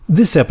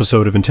This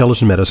episode of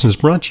Intelligent Medicine is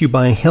brought to you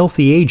by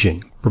Healthy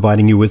Aging,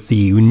 providing you with the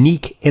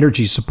unique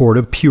energy support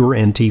of pure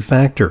NT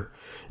Factor.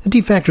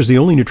 NT Factor is the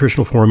only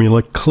nutritional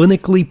formula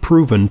clinically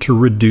proven to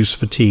reduce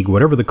fatigue,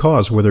 whatever the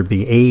cause, whether it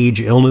be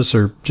age, illness,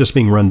 or just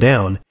being run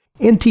down.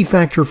 NT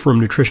Factor from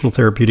Nutritional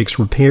Therapeutics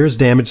repairs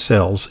damaged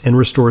cells and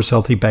restores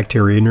healthy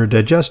bacteria in your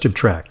digestive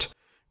tract.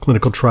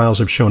 Clinical trials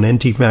have shown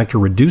NT Factor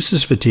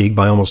reduces fatigue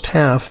by almost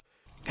half,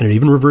 and it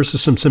even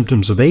reverses some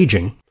symptoms of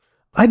aging.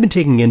 I've been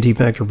taking NT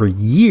Factor for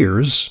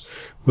years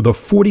with a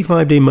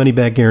 45-day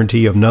money-back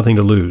guarantee of nothing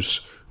to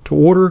lose. To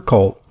order,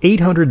 call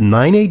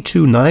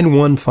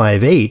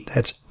 800-982-9158.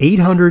 That's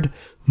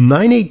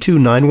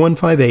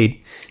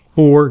 800-982-9158.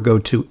 Or go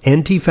to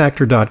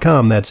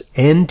ntfactor.com. That's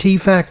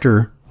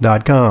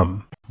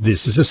ntfactor.com.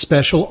 This is a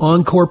special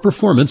encore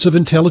performance of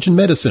Intelligent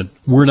Medicine.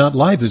 We're not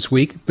live this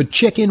week, but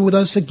check in with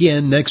us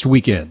again next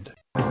weekend.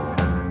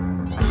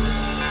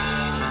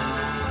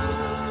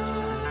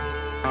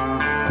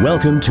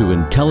 Welcome to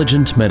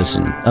Intelligent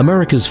Medicine,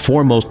 America's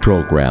foremost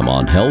program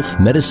on health,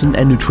 medicine,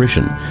 and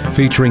nutrition,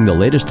 featuring the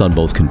latest on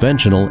both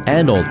conventional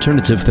and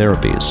alternative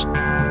therapies.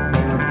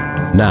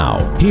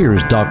 Now,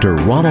 here's Dr.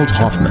 Ronald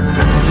Hoffman.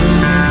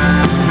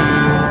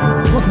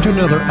 Welcome to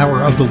another hour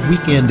of the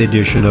weekend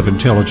edition of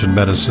Intelligent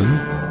Medicine.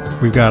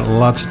 We've got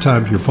lots of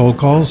time for your phone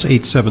calls,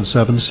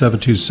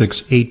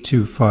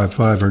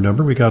 877-726-8255, our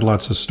number. We got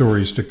lots of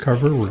stories to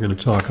cover. We're going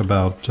to talk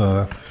about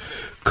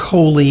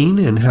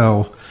choline and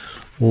how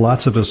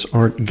lots of us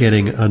aren't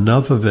getting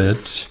enough of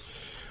it.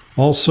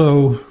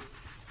 Also,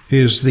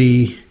 is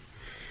the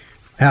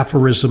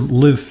aphorism,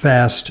 live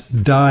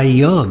fast, die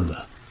young,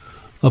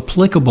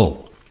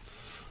 applicable?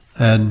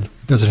 And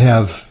does it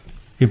have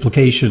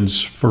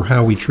implications for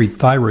how we treat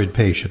thyroid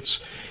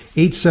patients?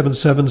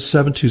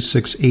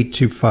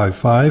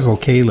 877-726-8255.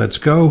 Okay, let's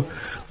go.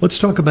 Let's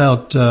talk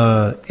about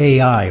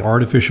AI,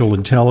 artificial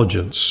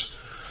intelligence,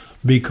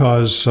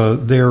 because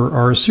there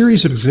are a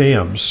series of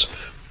exams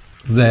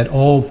that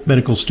all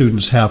medical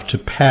students have to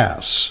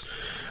pass.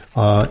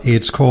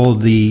 It's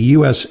called the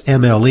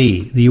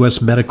USMLE, the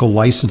U.S. Medical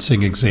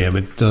Licensing Exam.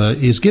 It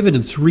is given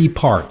in three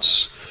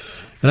parts.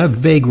 And I have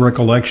vague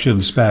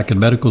recollections back in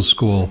medical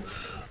school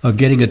of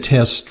getting a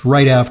test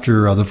right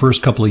after the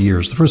first couple of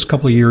years. The first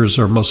couple of years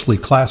are mostly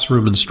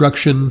classroom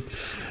instruction,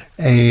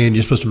 and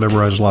you're supposed to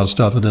memorize a lot of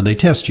stuff, and then they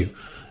test you.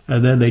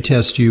 And then they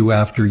test you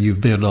after you've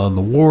been on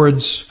the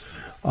wards,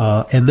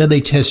 and then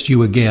they test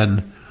you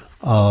again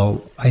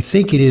I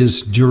think it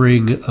is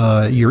during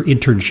your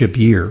internship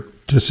year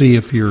to see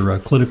if your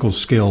clinical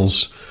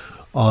skills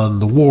on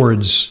the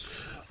wards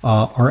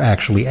are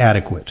actually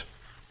adequate.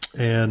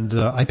 And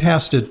I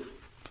passed it,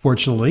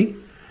 fortunately.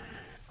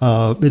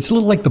 It's a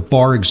little like the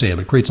bar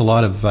exam. It creates a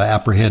lot of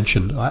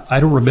apprehension.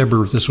 I don't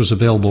remember if this was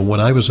available when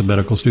I was a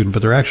medical student,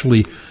 but there are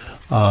actually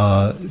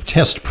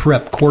test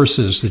prep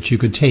courses that you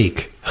could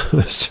take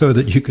so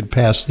that you could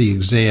pass the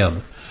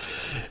exam.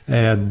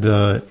 And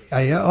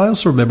I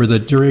also remember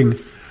that during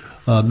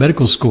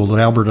medical school at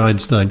Albert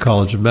Einstein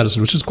College of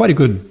Medicine, which is quite a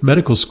good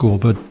medical school,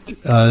 but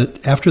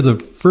after the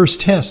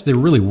first test, they were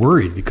really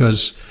worried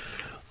because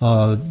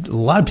a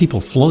lot of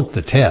people flunked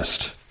the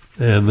test.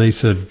 And they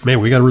said,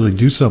 man, we got to really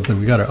do something.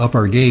 We got to up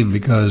our game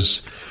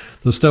because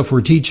the stuff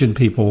we're teaching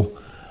people,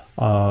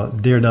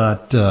 their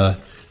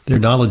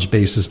knowledge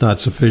base is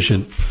not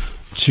sufficient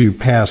to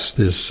pass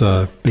this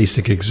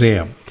basic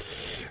exam.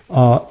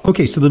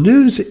 Okay, so the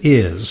news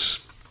is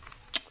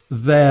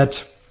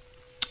that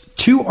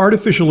two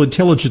artificial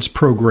intelligence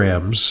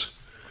programs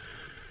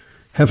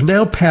have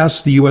now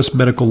passed the U.S.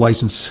 medical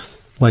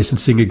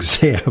licensing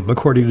exam,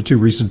 according to two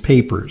recent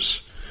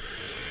papers.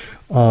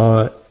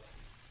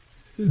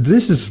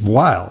 This is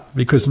wild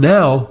because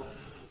now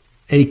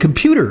a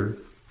computer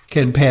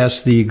can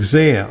pass the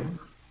exam.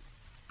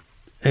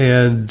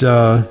 And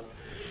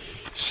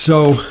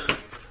so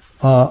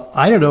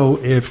I don't know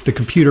if the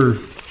computer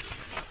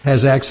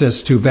has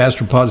access to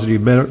vast repository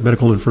of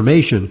medical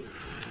information,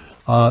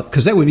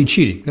 because that would be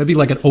cheating. That'd be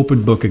like an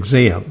open book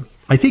exam.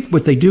 I think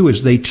what they do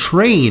is they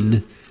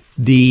train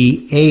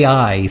the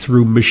AI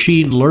through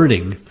machine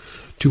learning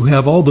to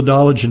have all the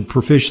knowledge and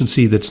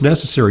proficiency that's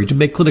necessary to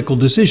make clinical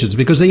decisions,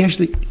 because they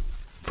actually,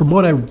 from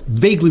what I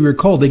vaguely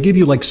recall, they give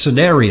you like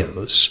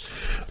scenarios,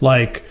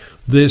 like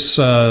this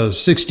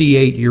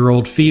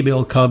 68-year-old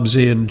female comes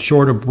in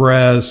short of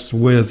breath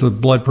with a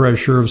blood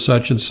pressure of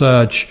such and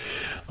such,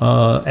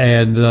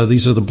 and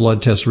these are the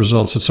blood test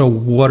results. And so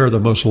what are the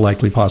most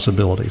likely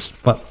possibilities?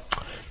 But,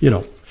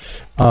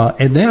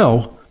 and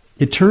now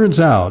it turns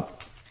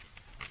out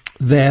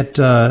that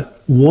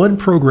one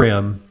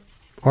program,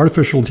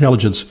 artificial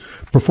intelligence,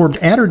 performed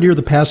at or near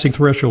the passing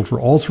threshold for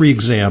all three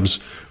exams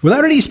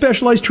without any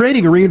specialized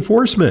training or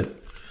reinforcement.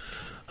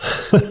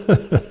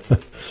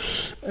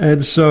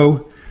 And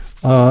so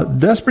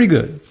that's pretty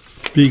good,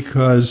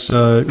 because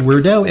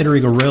we're now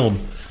entering a realm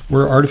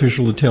where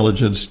artificial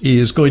intelligence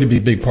is going to be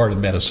a big part of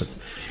medicine.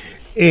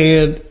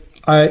 And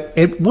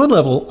at one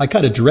level, I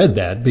kind of dread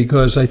that,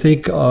 because I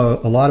think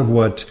a lot of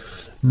what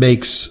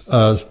makes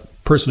a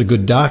person a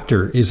good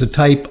doctor is a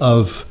type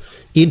of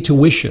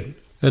intuition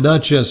and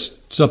not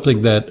just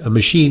something that a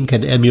machine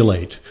can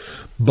emulate,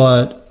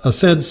 but a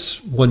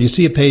sense when you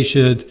see a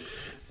patient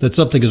that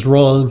something is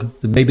wrong,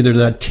 that maybe they're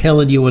not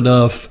telling you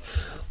enough,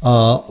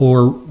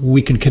 or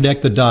we can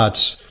connect the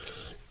dots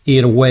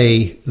in a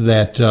way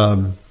that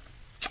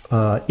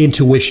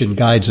intuition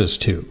guides us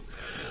to.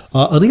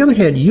 On the other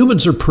hand,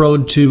 humans are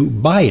prone to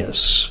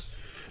bias.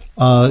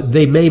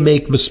 They may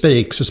make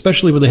mistakes,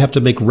 especially when they have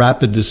to make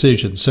rapid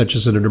decisions, such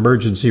as in an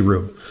emergency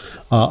room.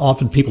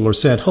 Often people are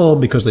sent home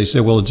because they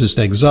say, well, it's just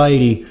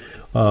anxiety,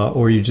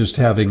 or you're just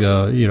having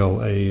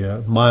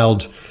a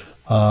mild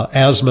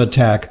asthma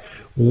attack,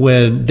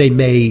 when they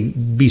may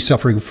be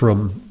suffering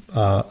from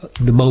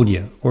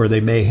pneumonia, or they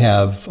may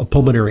have a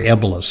pulmonary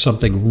embolus,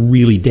 something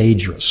really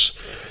dangerous.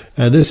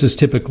 And this is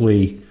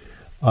typically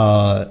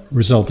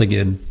resulting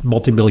in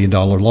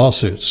multi-million-dollar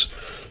lawsuits.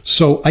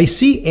 So I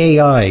see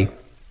AI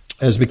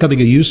as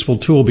becoming a useful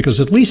tool because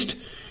at least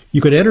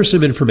you can enter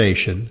some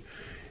information,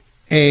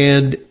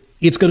 and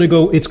it's going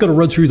to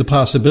run through the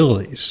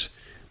possibilities.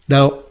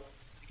 Now,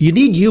 you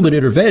need human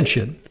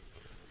intervention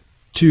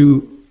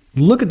to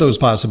look at those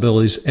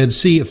possibilities and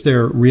see if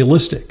they're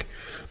realistic.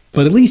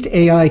 But at least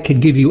AI can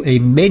give you a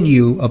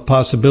menu of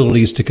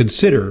possibilities to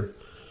consider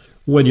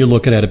when you're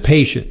looking at a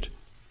patient.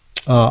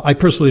 I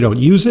personally don't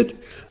use it.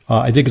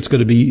 I think it's going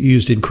to be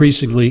used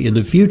increasingly in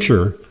the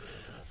future.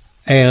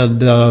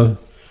 And I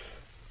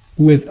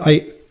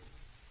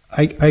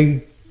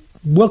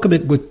welcome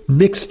it with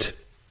mixed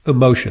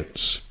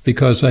emotions,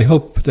 because I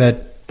hope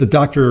that the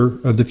doctor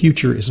of the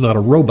future is not a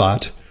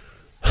robot,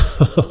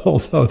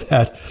 although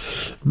that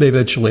may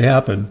eventually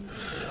happen.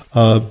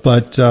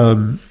 But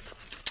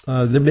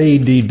there may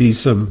indeed be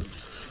some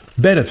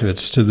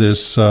benefits to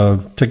this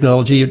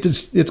technology.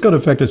 It's going to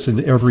affect us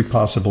in every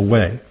possible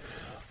way.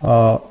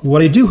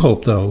 What I do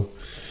hope, though,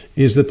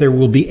 is that there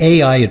will be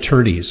AI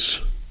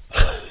attorneys,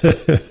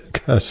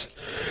 because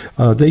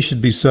they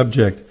should be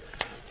subject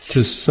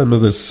to some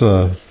of this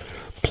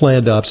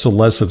planned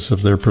obsolescence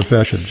of their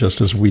profession,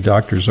 just as we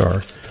doctors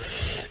are.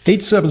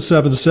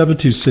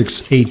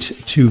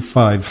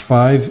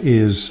 877-726-8255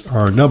 is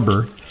our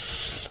number.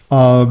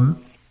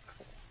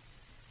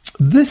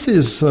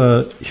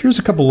 Here's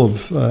a couple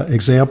of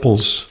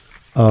examples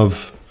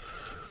of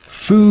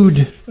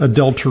food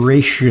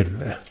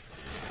adulteration.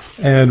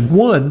 And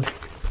one,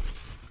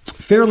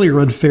 fairly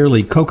or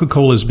unfairly,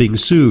 Coca-Cola is being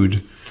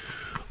sued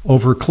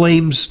over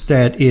claims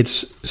that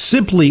its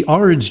Simply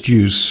Orange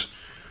Juice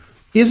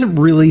isn't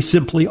really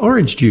simply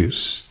orange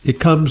juice. It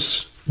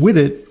comes with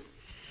it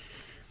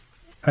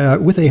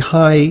with a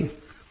high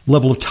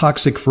level of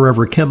toxic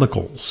forever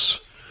chemicals.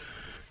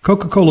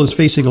 Coca-Cola is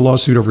facing a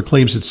lawsuit over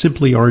claims that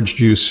Simply Orange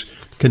Juice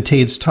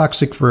contains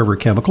toxic forever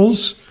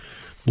chemicals.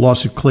 The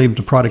lawsuit claimed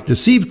the product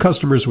deceived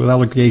customers with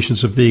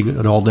allegations of being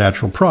an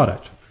all-natural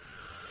product.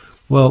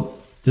 Well,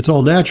 it's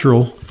all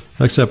natural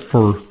except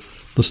for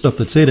the stuff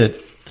that's in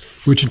it,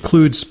 which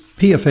includes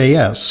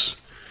PFAS,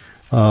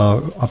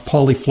 a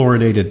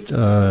polyfluorinated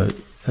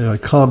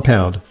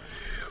compound,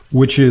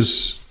 which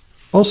is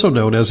also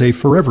known as a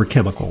forever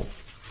chemical.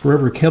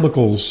 Forever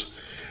chemicals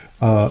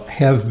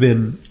have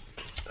been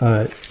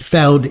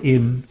found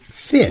in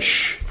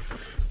fish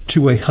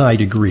to a high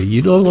degree.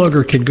 You no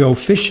longer can go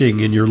fishing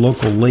in your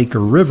local lake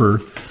or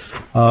river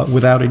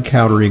without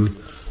encountering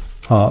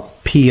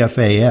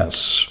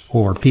PFAS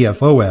or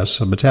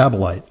PFOS, a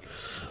metabolite.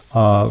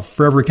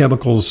 Forever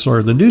chemicals are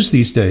in the news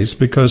these days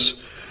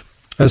because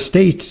as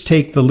states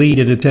take the lead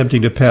in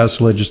attempting to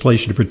pass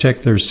legislation to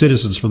protect their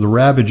citizens from the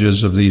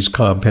ravages of these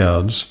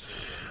compounds,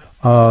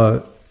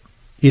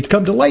 it's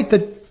come to light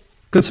that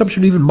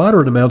consumption of even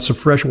moderate amounts of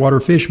freshwater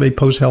fish may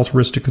pose health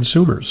risks to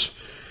consumers.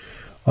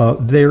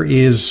 There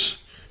is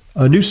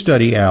a new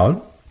study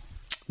out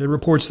that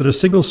reports that a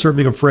single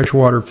serving of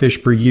freshwater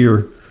fish per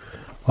year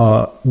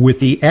with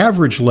the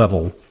average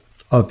level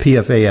of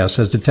PFAS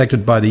as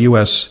detected by the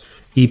U.S.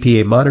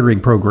 EPA monitoring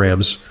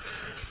programs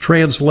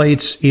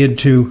translates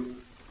into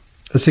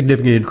a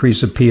significant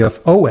increase of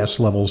PFOS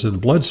levels in the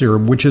blood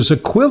serum, which is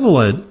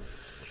equivalent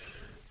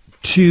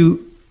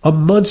to a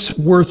month's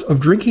worth of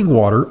drinking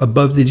water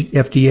above the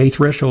FDA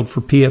threshold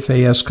for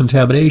PFAS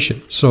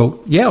contamination.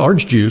 So, yeah,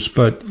 orange juice,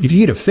 but if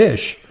you eat a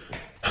fish,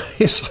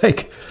 it's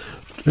like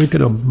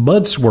drinking a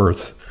month's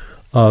worth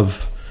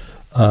of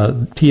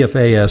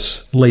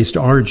PFAS-laced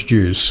orange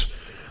juice.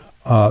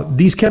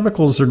 These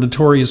chemicals are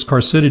notorious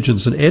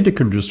carcinogens and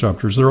endocrine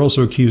disruptors. They're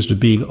also accused of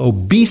being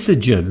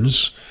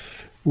obesogens,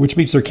 which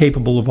means they're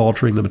capable of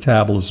altering the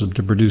metabolism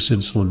to produce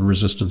insulin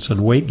resistance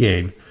and weight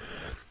gain.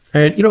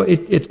 And,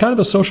 it's kind of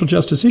a social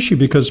justice issue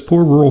because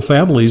poor rural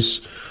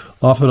families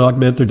often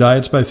augment their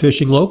diets by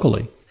fishing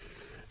locally.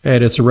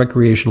 And it's a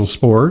recreational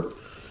sport.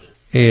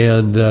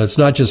 And it's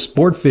not just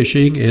sport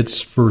fishing,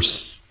 it's for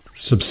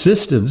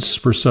subsistence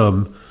for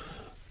some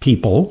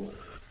people.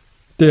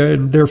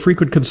 Their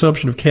frequent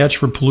consumption of catch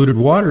from polluted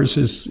waters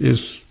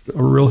is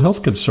a real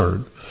health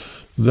concern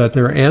that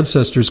their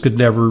ancestors could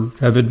never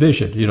have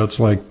envisioned. It's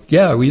like,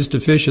 yeah, we used to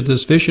fish at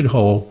this fishing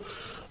hole.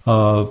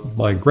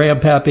 My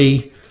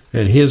grandpappy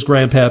and his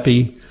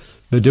grandpappy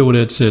been doing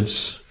it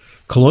since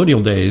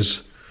colonial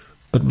days,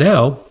 But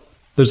now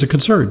there's a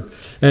concern.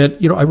 And,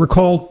 I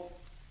recall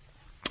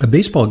a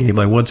baseball game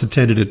I once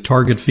attended at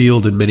Target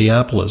Field in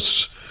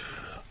Minneapolis,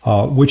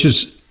 which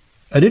is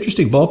an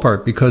interesting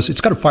ballpark because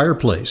it's got a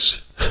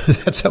fireplace.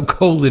 That's how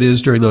cold it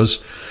is during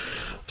those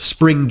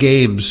spring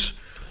games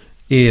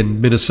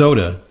in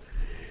Minnesota.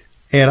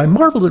 And I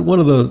marveled at one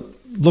of the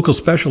local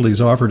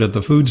specialties offered at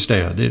the food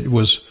stand. It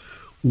was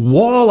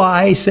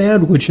walleye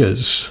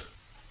sandwiches.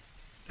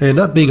 And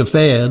not being a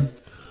fan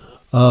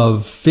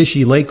of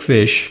fishy lake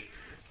fish,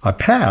 I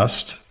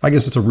passed. I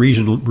guess it's a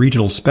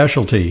regional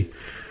specialty.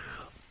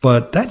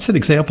 But that's an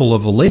example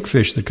of a lake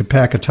fish that could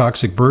pack a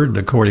toxic burden,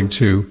 according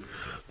to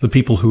the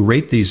people who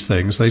rate these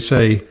things. They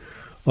say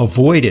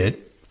avoid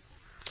it.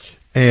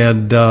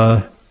 And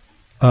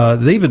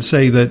they even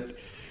say that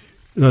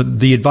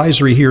the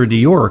advisory here in New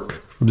York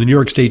from the New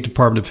York State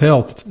Department of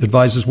Health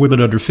advises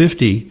women under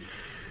 50,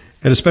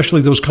 and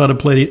especially those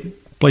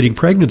contemplating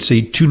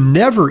pregnancy, to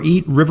never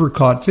eat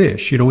river-caught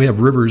fish. We have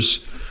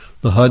rivers,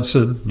 the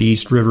Hudson, the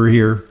East River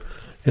here.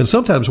 And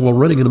sometimes while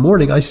running in the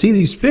morning, I see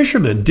these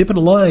fishermen dipping a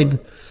line,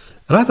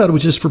 and I thought it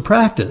was just for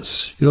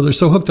practice. They're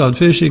so hooked on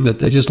fishing that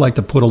they just like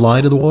to put a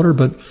line in the water,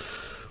 but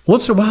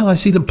once in a while I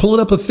see them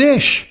pulling up a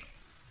fish.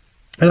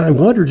 And I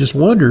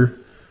wonder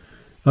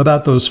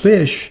about those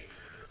fish.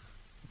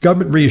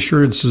 Government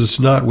reassurances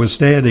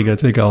notwithstanding, I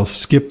think I'll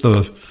skip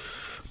the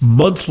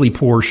monthly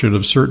portion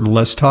of certain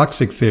less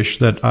toxic fish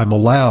that I'm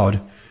allowed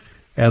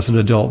as an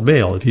adult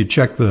male. If you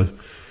check the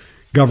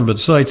government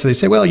sites, they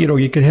say, well,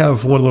 you can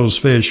have one of those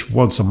fish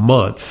once a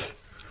month.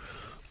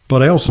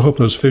 But I also hope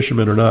those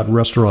fishermen are not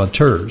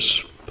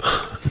restaurateurs.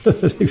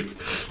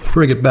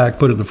 Bring it back,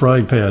 put it in the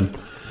frying pan,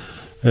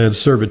 and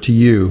serve it to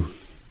you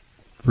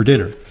for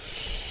dinner.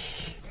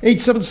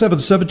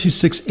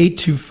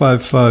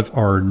 877-726-8255,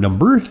 our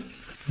number.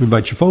 We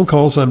invite your phone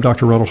calls. I'm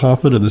Dr. Ronald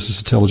Hoffman, and this is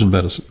Intelligent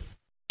Medicine.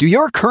 Do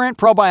your current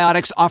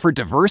probiotics offer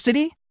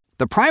diversity?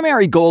 The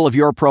primary goal of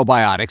your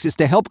probiotics is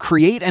to help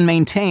create and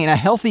maintain a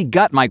healthy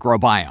gut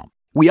microbiome.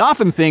 We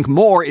often think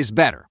more is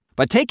better,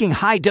 but taking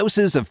high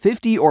doses of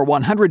 50 or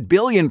 100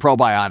 billion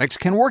probiotics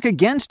can work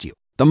against you.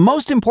 The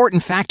most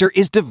important factor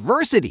is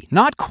diversity,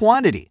 not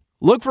quantity.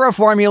 Look for a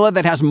formula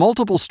that has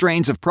multiple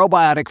strains of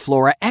probiotic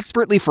flora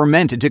expertly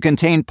fermented to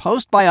contain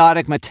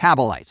postbiotic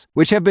metabolites,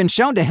 which have been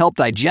shown to help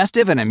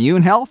digestive and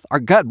immune health, our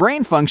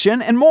gut-brain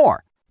function, and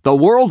more. The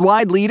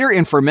worldwide leader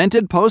in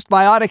fermented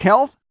postbiotic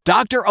health?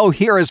 Dr.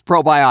 Ohhira's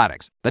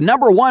Probiotics, the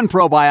 #1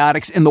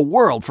 probiotics in the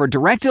world for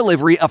direct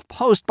delivery of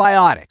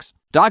postbiotics.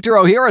 Dr.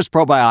 Ohhira's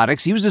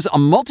Probiotics uses a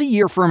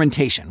multi-year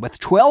fermentation with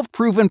 12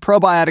 proven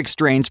probiotic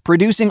strains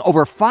producing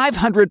over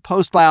 500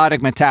 postbiotic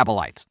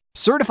metabolites.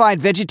 Certified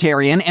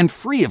vegetarian and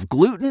free of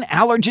gluten,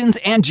 allergens,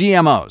 and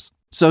GMOs.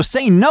 So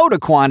say no to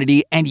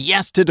quantity and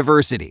yes to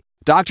diversity.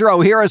 Dr.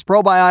 Ohhira's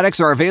Probiotics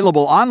are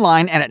available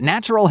online and at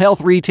natural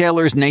health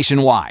retailers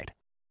nationwide.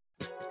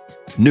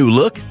 New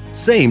look,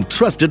 same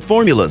trusted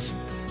formulas.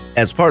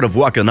 As part of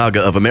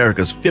Wakanaga of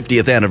America's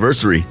 50th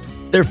anniversary,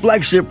 their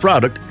flagship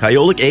product,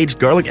 Kyolic Aged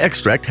Garlic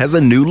Extract, has a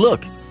new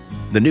look.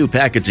 The new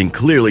packaging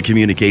clearly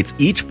communicates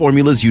each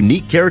formula's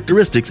unique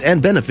characteristics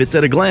and benefits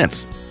at a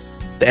glance.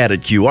 The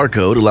added QR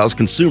code allows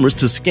consumers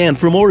to scan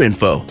for more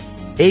info.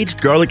 Aged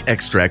garlic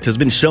extract has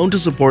been shown to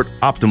support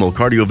optimal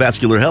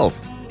cardiovascular health,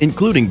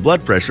 including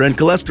blood pressure and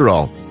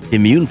cholesterol,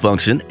 immune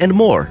function, and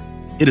more.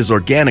 It is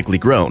organically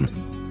grown.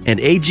 And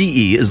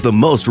AGE is the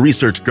most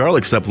researched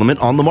garlic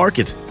supplement on the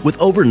market, with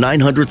over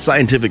 900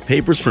 scientific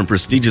papers from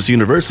prestigious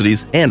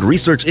universities and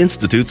research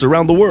institutes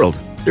around the world.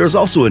 There is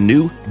also a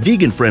new,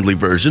 vegan-friendly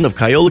version of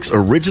Kyolic's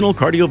original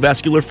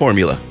cardiovascular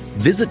formula.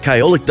 Visit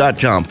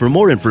Kyolic.com for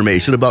more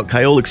information about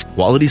Kyolic's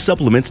quality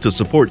supplements to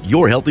support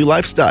your healthy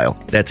lifestyle.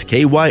 That's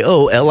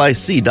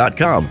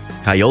KYOLIC.com.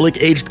 Kyolic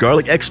Aged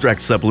Garlic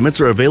Extract supplements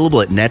are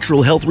available at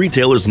natural health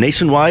retailers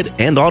nationwide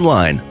and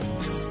online.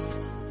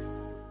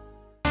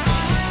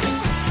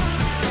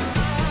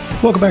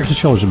 Welcome back to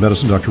Intelligent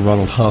Medicine. Dr.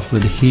 Ronald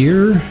Hoffman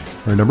here.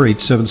 Our number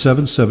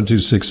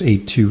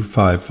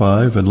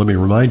 877-726-8255. And let me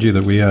remind you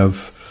that we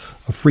have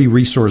a free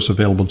resource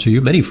available to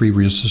you, many free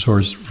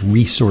resources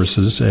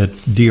at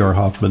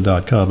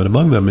drhoffman.com. And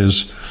among them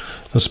is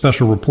a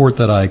special report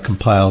that I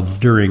compiled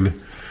during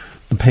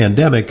the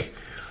pandemic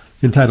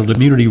entitled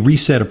Immunity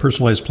Reset, a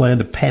Personalized Plan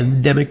to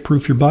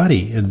Pandemic-Proof Your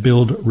Body and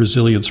Build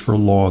Resilience for a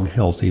Long,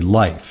 Healthy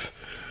Life.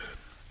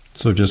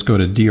 So just go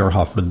to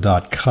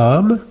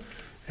drhoffman.com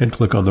and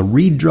click on the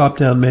Read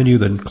drop-down menu,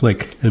 then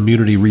click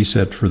Immunity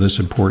Reset for this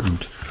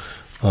important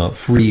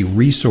free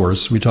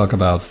resource. We talk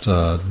about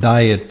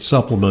diet,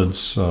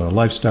 supplements,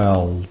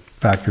 lifestyle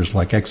factors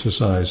like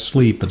exercise,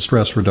 sleep, and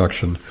stress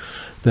reduction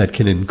that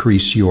can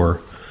increase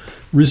your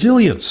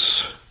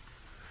resilience.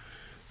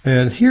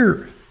 And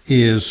here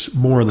is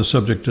more on the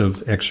subject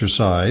of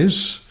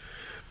exercise.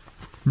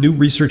 New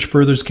research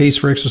furthers case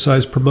for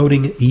exercise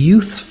promoting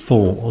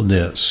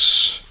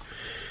youthfulness.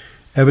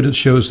 Evidence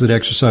shows that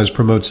exercise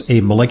promotes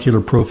a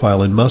molecular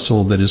profile in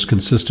muscle that is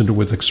consistent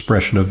with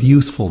expression of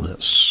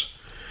youthfulness,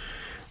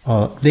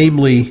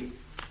 namely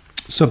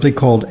something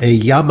called a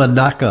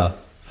Yamanaka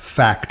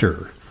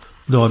factor.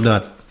 No, I'm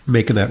not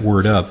making that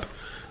word up.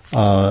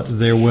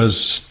 There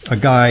was a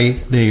guy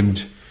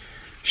named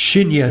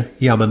Shinya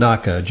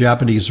Yamanaka, a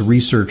Japanese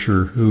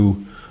researcher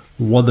who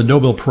won the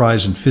Nobel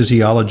Prize in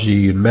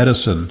Physiology and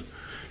Medicine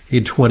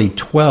in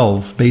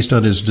 2012 based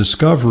on his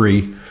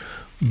discovery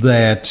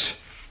that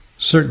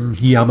certain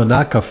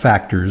Yamanaka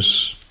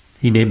factors,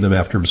 he named them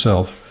after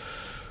himself,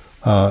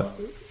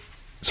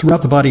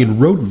 throughout the body in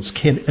rodents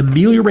can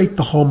ameliorate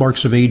the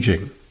hallmarks of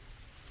aging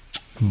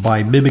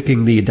by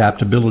mimicking the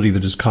adaptability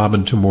that is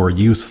common to more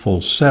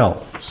youthful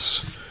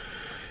cells.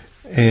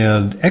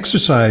 And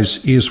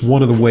exercise is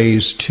one of the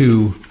ways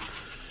to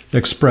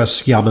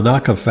express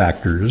Yamanaka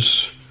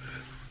factors,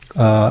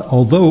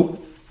 although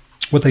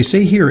what they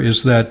say here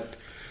is that,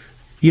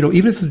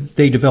 even if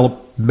they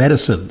develop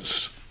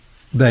medicines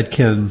that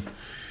can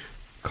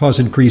cause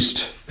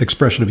increased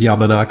expression of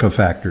Yamanaka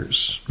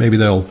factors, maybe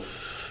they'll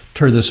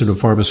turn this into a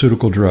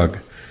pharmaceutical drug.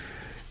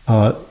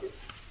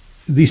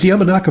 These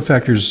Yamanaka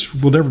factors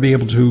will never be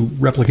able to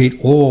replicate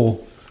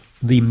all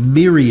the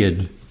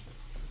myriad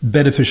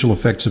beneficial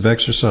effects of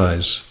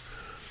exercise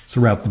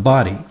throughout the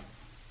body.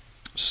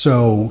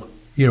 So,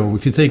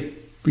 if you think,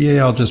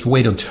 I'll just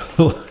wait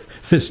until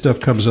this stuff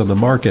comes on the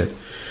market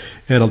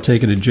and I'll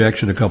take an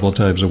injection a couple of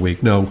times a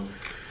week. No,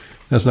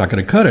 that's not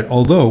going to cut it.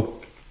 Although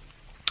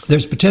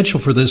there's potential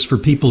for this for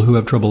people who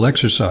have trouble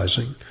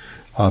exercising.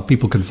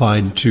 People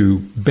confined to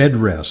bed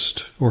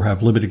rest or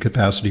have limited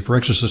capacity for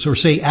exercise, or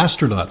say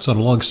astronauts on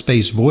a long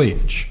space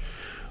voyage.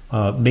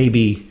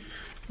 Maybe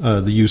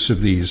the use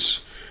of these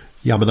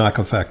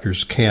Yamanaka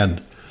factors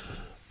can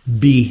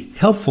be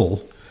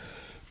helpful,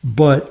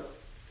 but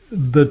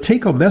the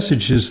take-home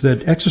message is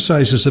that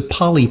exercise is a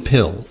poly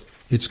pill.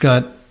 It's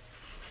got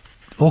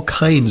all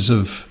kinds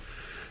of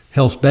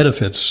health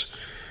benefits.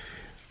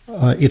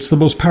 It's the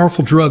most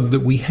powerful drug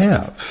that we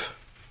have,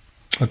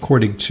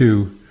 according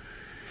to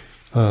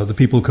the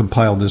people who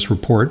compiled this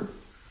report,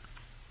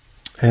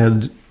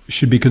 and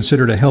should be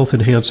considered a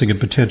health-enhancing and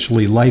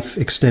potentially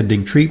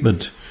life-extending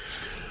treatment,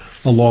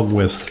 along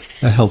with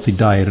a healthy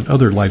diet and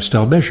other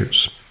lifestyle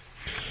measures.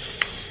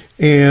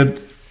 And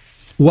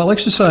while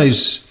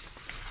exercise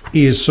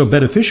is so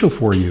beneficial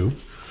for you,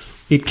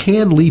 it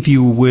can leave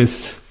you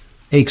with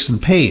aches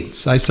and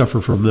pains. I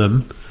suffer from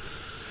them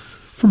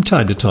from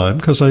time to time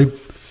because I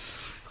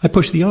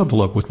push the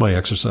envelope with my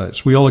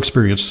exercise. We all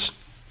experience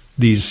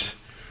these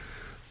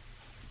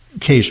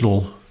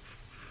occasional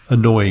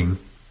annoying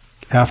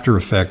after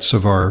effects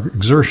of our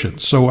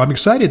exertions. So I'm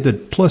excited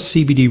that Plus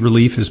CBD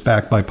Relief is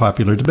backed by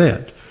popular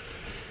demand.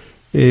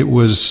 It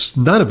was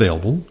not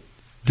available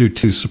due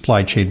to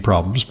supply chain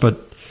problems,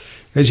 but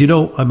as you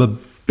know, I'm a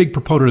big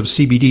proponent of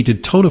CBD to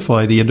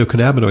tonify the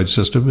endocannabinoid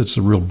system. It's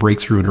a real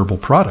breakthrough in herbal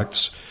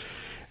products.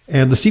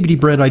 And the CBD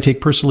brand I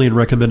take personally and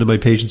recommend to my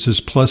patients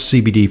is Plus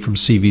CBD from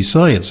CV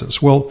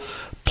Sciences. Well,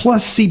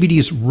 Plus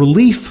CBD's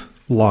Relief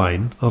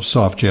line of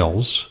soft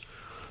gels,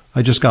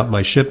 I just got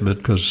my shipment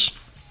because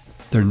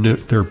they're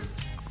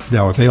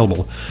now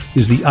available,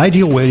 is the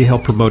ideal way to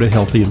help promote a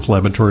healthy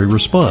inflammatory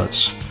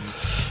response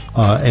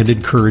and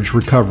encourage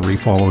recovery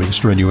following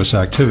strenuous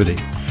activity.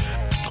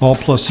 All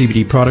Plus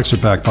CBD products are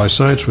backed by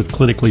science with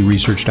clinically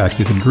researched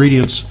active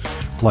ingredients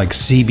like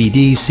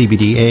CBD,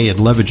 CBDA, and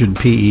Levagen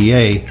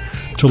PEA.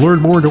 To learn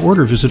more and to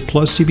order, visit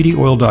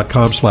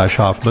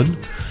pluscbdoil.com/Hoffman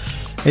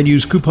and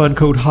use coupon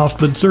code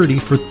Hoffman30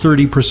 for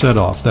 30%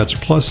 off. That's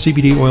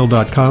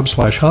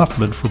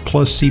pluscbdoil.com/Hoffman for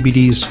Plus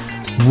CBD's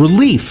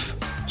Relief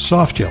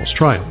soft gels.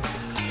 Try them.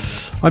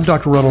 I'm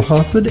Dr. Ronald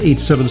Hoffman,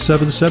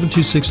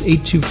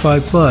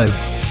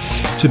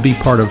 877-726-8255 to be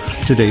part of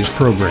today's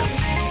program.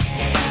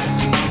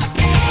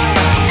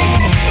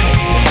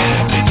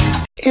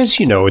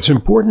 As you know, it's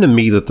important to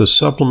me that the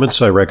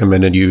supplements I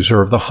recommend and use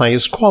are of the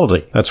highest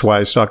quality. That's why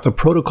I stock the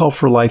Protocol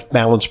for Life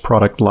Balance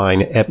product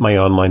line at my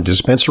online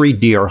dispensary,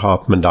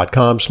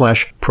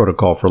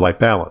 drhoffman.com/Protocol for Life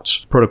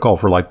Balance. Protocol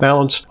for Life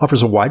Balance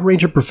offers a wide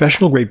range of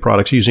professional-grade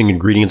products using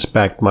ingredients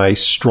backed by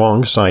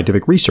strong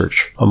scientific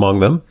research.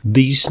 Among them,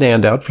 these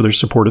stand out for their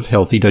support of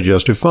healthy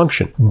digestive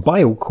function.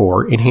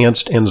 ENCORE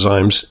Enhanced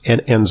Enzymes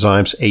and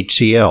Enzymes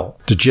HCl.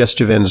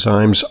 Digestive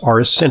enzymes are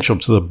essential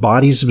to the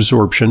body's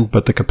absorption,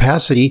 but the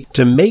capacity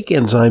to make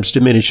enzymes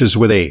diminishes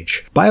with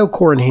age.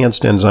 ENCORE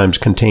Enhanced Enzymes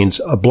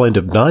contains a blend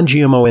of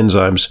non-GMO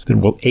enzymes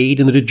that will aid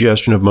in the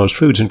digestion of most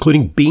foods,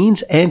 including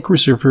beans and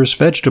cruciferous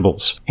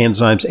vegetables.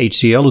 Enzymes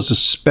HCl is a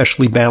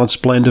specially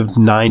balanced blend of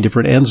 9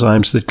 different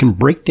enzymes that can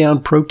break down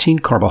protein,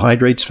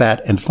 carbohydrates,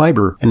 fat, and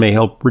fiber, and may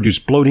help reduce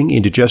bloating,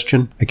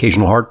 indigestion,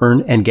 occasional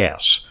heartburn, and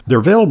gas. They're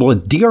available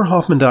at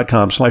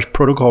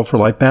drhoffman.com/Protocol for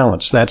Life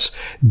Balance. That's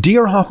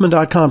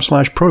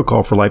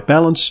drhoffman.com/Protocol for Life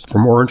Balance for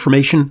more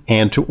information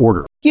and to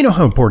order. You know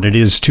how important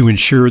it is to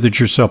ensure that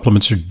your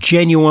supplements are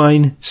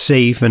genuine,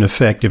 safe, and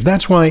effective.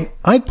 That's why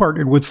I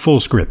partnered with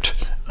Fullscript,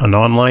 an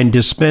online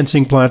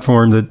dispensing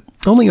platform that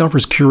only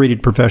offers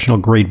curated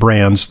professional-grade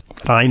brands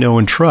that I know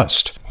and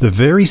trust. The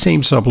very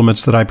same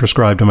supplements that I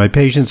prescribe to my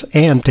patients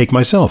and take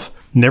myself.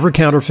 Never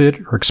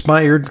counterfeit or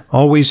expired,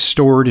 always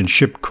stored and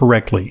shipped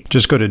correctly.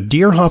 Just go to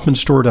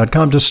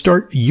drhoffmanstore.com to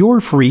start your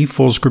free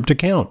Fullscript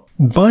account.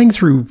 Buying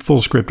through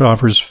FullScript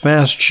offers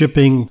fast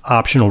shipping,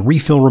 optional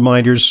refill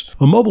reminders,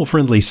 a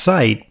mobile-friendly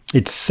site.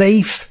 It's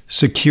safe,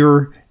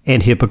 secure,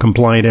 and HIPAA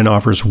compliant and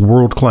offers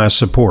world-class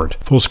support.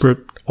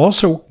 FullScript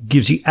also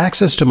gives you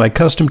access to my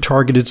custom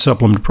targeted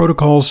supplement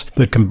protocols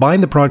that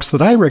combine the products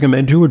that I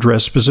recommend to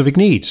address specific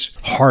needs: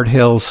 heart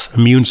health,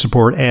 immune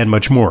support, and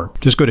much more.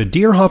 Just go to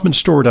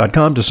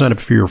dearhoffmanstore.com to sign up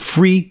for your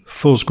free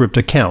FullScript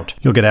account.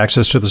 You'll get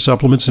access to the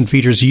supplements and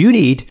features you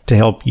need to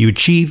help you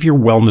achieve your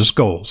wellness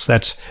goals.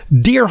 That's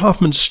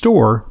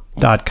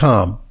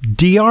dearhoffmanstore.com.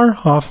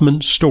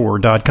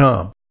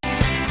 dearhoffmanstore.com.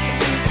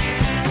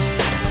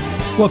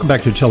 Welcome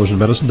back to Intelligent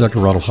Medicine. Dr.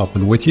 Ronald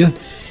Hoffman with you.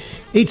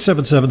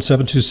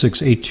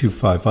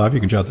 877-726-8255. You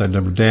can jot that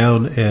number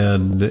down,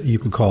 and you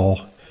can call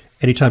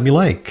anytime you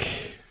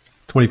like,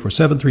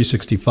 24/7,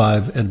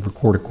 365, and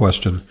record a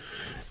question.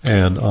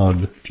 And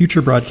on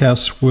future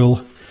broadcasts,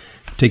 we'll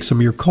take some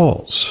of your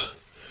calls.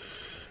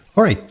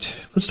 All right,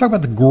 let's talk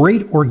about the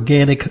great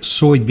organic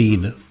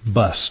soybean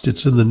bust.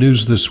 It's in the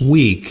news this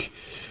week,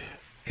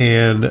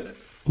 and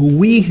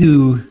we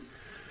who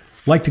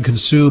like to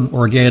consume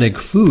organic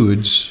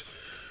foods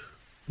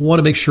want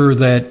to make sure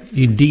that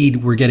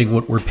indeed we're getting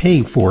what we're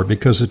paying for,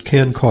 because it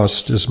can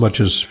cost as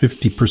much as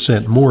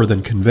 50% more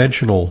than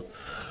conventional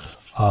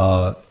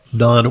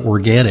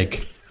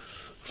non-organic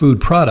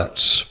food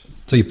products.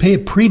 So you pay a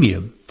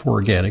premium for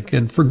organic,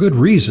 and for good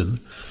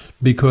reason,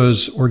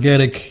 because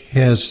organic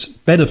has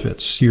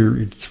benefits.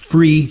 It's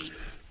free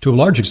to a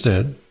large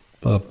extent,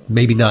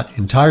 maybe not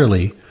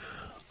entirely,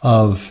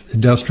 of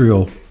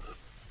industrial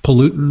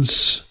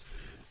pollutants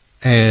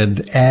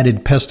and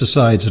added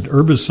pesticides and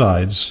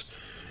herbicides.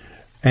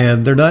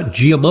 And they're not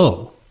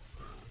GMO.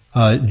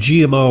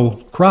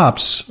 GMO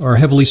crops are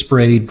heavily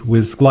sprayed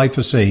with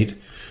glyphosate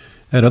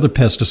and other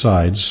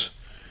pesticides,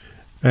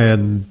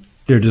 and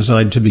they're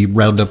designed to be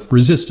Roundup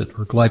resistant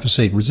or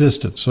glyphosate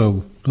resistant.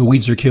 So the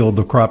weeds are killed,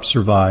 the crops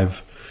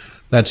survive.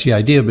 That's the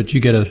idea, but you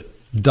get a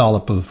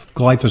dollop of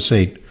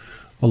glyphosate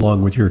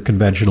along with your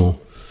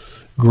conventional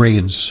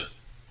grains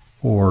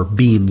or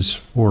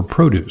beans or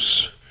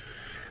produce.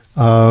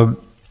 And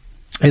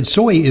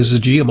soy is a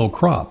GMO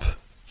crop,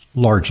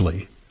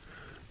 largely.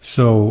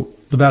 So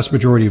the vast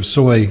majority of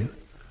soy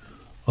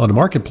on the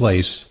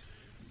marketplace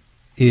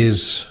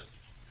is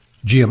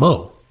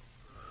GMO.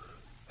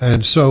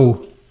 And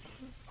so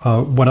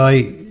when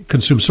I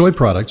consume soy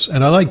products,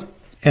 and I like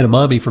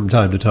edamame from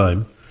time to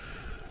time,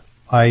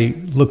 I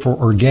look for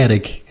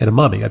organic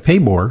edamame. I pay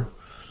more,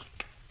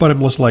 but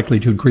I'm less likely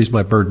to increase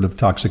my burden of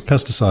toxic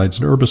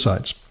pesticides and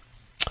herbicides.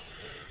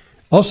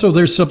 Also,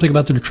 there's something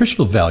about the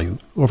nutritional value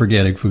of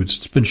organic foods.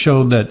 It's been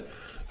shown that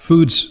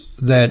foods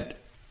that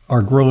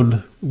are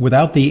grown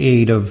without the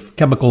aid of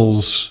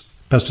chemicals,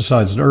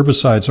 pesticides, and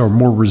herbicides are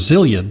more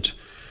resilient,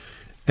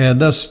 and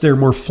thus they're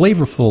more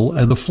flavorful,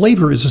 and the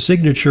flavor is a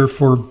signature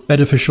for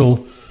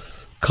beneficial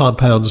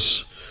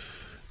compounds,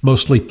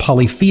 mostly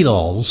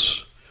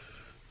polyphenols,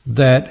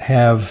 that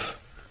have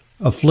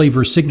a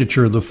flavor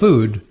signature in the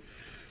food,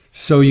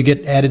 so you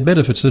get added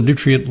benefits. The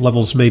nutrient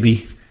levels may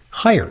be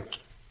higher.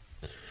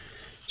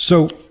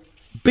 So,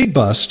 big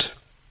bust,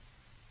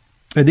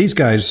 and these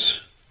guys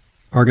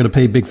are going to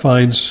pay big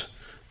fines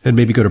and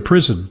maybe go to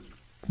prison.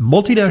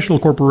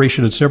 Multinational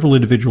corporation and several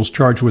individuals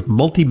charged with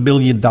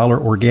multi-million-dollar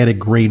organic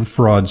grain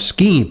fraud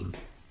scheme.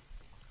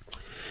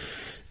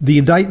 The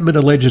indictment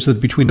alleges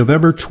that between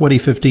November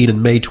 2015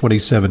 and May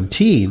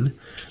 2017,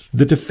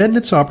 the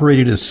defendants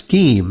operated a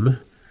scheme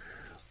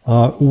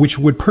which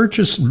would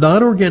purchase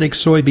non-organic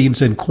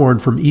soybeans and corn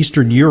from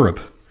Eastern Europe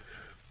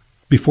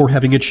before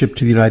having it shipped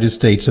to the United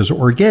States as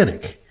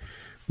organic.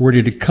 Where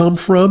did it come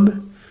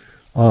from?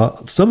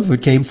 Some of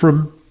it came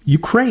from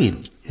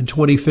Ukraine in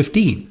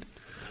 2015.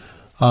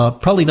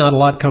 Probably not a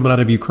lot coming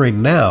out of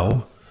Ukraine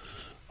now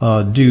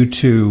due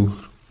to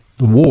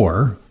the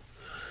war,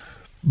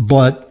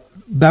 but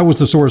that was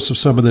the source of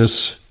some of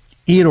this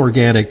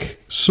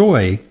inorganic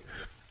soy.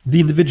 The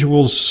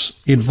individuals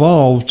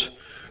involved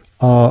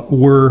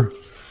were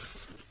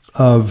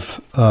of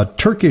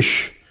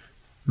Turkish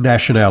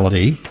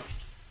nationality,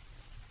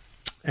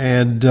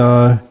 and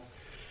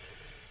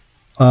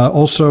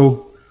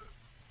also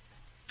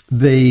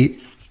they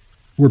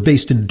were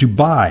based in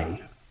Dubai.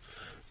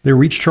 They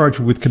were each charged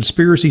with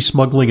conspiracy,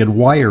 smuggling, and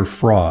wire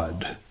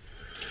fraud.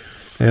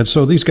 And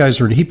so these guys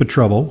are in a heap of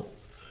trouble.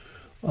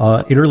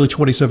 In early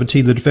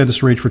 2017, the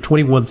defendants arranged for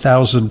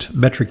 21,000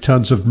 metric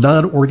tons of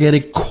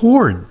non-organic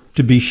corn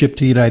to be shipped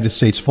to the United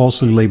States,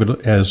 falsely labeled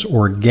as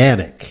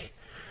organic.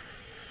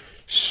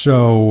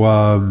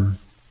 So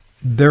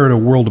they're in a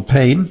world of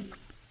pain.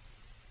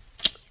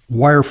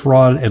 Wire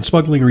fraud and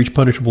smuggling are each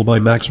punishable by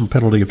a maximum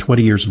penalty of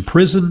 20 years in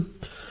prison.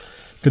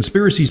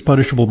 Conspiracy is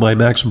punishable by a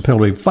maximum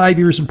penalty of 5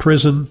 years in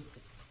prison.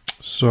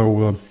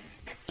 So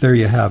there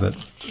you have it.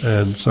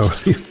 And so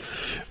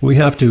we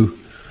have to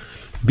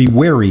be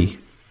wary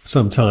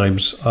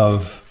sometimes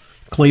of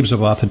claims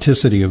of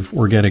authenticity of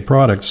organic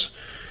products.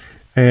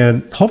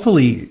 And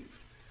hopefully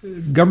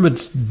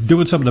government's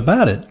doing something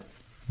about it.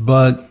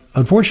 But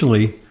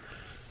unfortunately,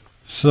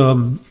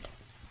 some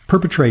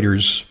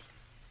perpetrators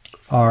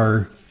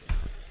are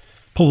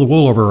pulling the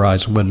wool over our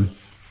eyes when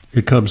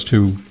it comes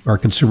to our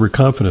consumer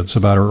confidence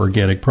about our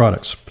organic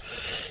products.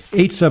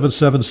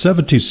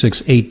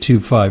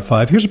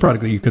 877-726-8255. Here's a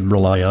product that you can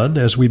rely on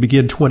as we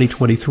begin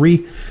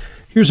 2023.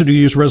 Here's a New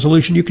Year's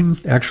resolution you can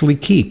actually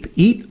keep.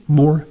 Eat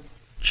more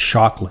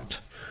chocolate.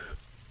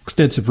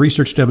 Extensive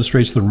research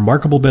demonstrates the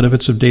remarkable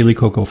benefits of daily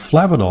cocoa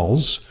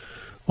flavanols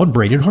on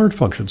brain and heart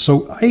function.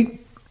 So I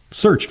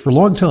searched for a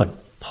long time,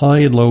 high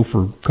and low,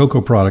 for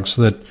cocoa products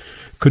that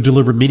could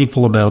deliver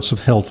meaningful amounts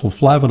of healthful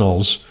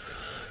flavanols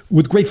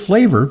with great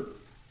flavor,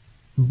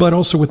 but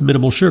also with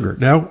minimal sugar.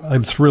 Now,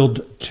 I'm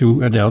thrilled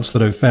to announce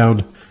that I've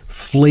found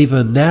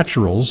Flava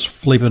Naturals.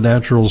 Flava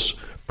Naturals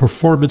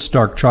Performance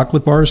Dark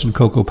Chocolate Bars and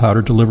Cocoa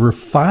Powder deliver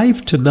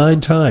 5 to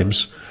 9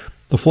 times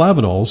the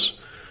flavanols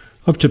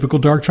of typical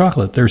dark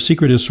chocolate. Their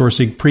secret is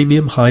sourcing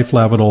premium high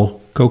flavanol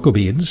cocoa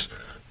beans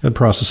and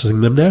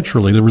processing them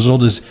naturally. The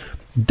result is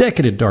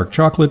decadent dark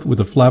chocolate with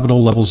the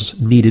flavanol levels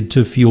needed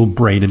to fuel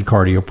brain and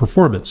cardio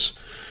performance.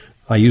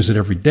 I use it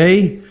every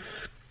day.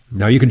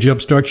 Now you can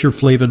jumpstart your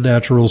Flava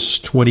Naturals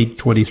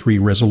 2023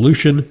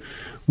 resolution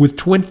with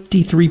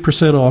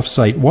 23% off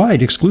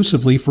site-wide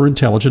exclusively for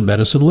Intelligent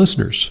Medicine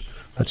listeners.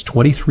 That's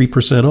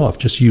 23% off.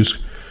 Just use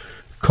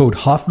code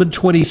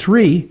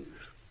Hoffman23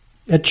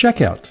 at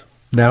checkout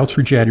now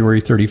through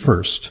January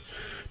 31st.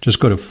 Just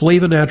go to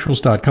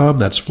flavanaturals.com.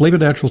 That's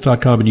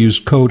flavanaturals.com and use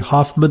code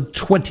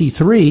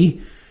Hoffman23.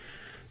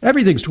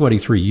 Everything's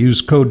 23.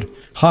 Use code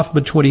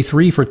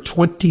Hoffman23 for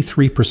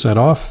 23%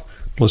 off.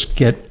 Plus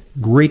get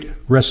great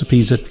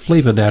recipes at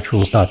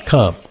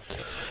flavanaturals.com.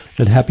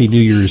 And Happy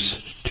New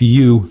Year's to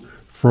you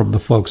from the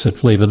folks at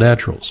Flava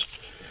Naturals.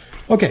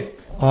 Okay,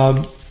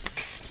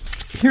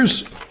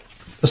 here's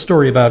a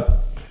story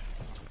about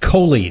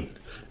choline.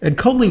 And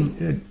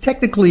choline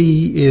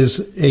technically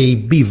is a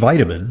B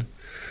vitamin,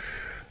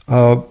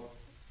 but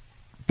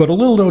a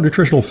little-known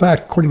nutritional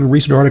fact, according to a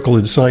recent article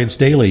in Science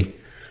Daily,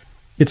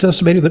 it's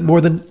estimated that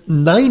more than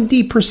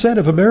 90%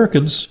 of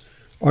Americans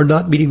are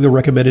not meeting the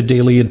recommended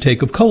daily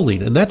intake of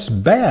choline. And that's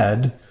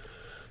bad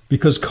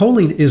because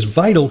choline is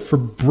vital for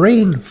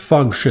brain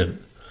function.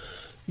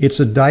 It's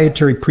a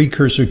dietary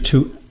precursor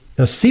to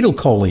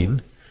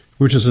acetylcholine,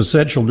 which is an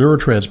essential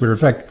neurotransmitter. In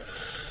fact,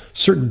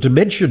 certain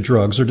dementia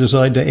drugs are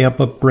designed to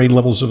amp up brain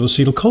levels of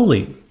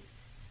acetylcholine.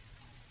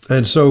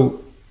 And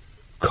so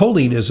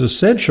choline is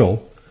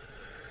essential.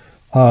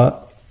 It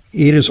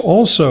is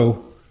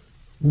also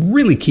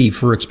really key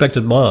for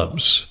expectant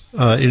moms.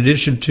 In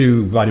addition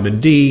to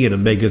vitamin D and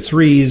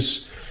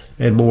omega-3s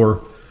and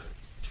more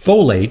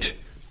folate,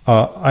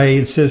 I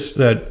insist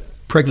that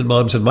pregnant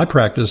moms in my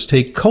practice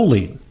take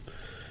choline.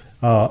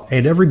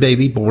 And every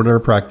baby born in our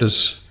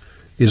practice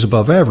is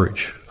above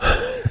average.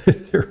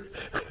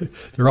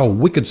 They're all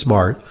wicked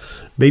smart.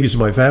 Babies in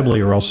my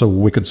family are also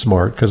wicked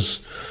smart because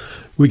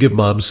we give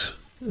moms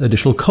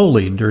additional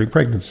choline during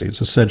pregnancy.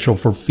 It's essential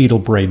for fetal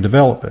brain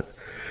development.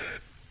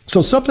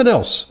 So something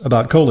else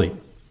about choline.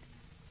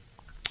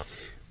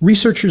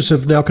 Researchers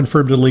have now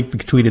confirmed a link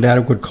between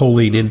inadequate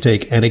choline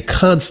intake and a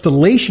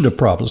constellation of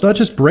problems, not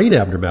just brain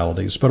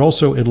abnormalities, but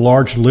also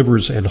enlarged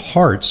livers and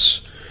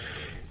hearts.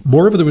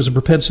 Moreover, there was a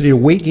propensity to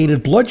weight gain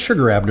and blood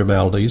sugar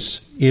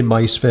abnormalities in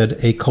mice fed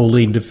a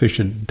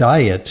choline-deficient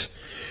diet.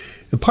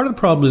 And part of the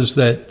problem is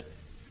that,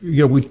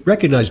 we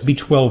recognize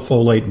B12,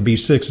 folate, and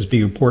B6 as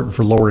being important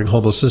for lowering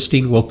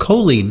homocysteine. Well,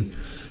 choline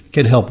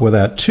can help with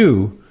that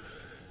too.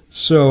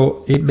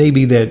 So it may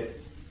be that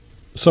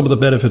some of the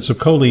benefits of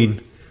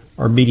choline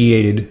are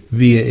mediated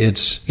via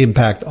its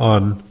impact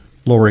on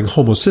lowering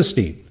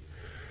homocysteine.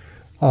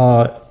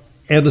 And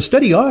the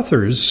study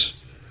authors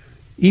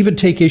even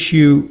take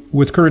issue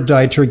with current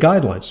dietary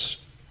guidelines,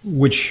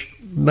 which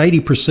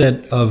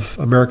 90% of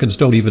Americans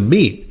don't even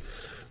meet.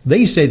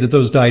 They say that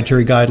those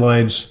dietary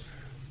guidelines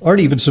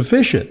aren't even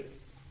sufficient.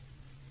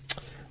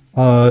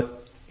 And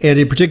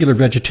in particular,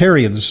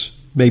 vegetarians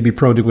may be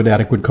prone to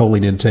inadequate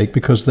choline intake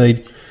because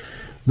they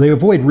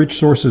avoid rich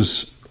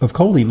sources of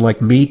choline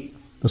like meat,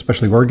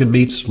 especially organ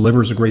meats.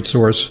 Liver is a great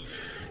source,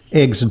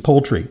 eggs and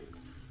poultry.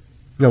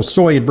 Now,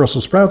 soy and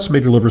Brussels sprouts may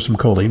deliver some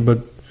choline,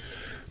 but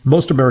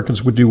most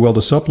Americans would do well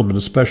to supplement,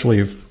 especially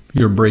if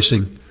you're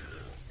embracing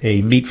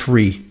a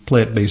meat-free,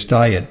 plant-based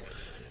diet,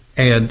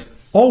 and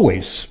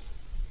always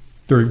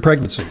during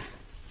pregnancy.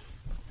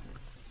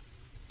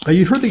 Now,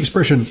 you've heard the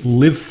expression,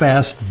 live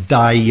fast,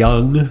 die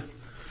young.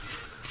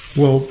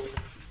 Well,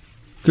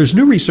 there's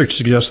new research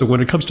suggests that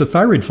when it comes to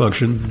thyroid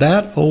function,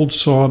 that old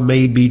saw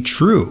may be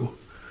true.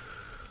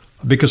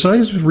 Because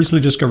scientists have recently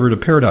discovered a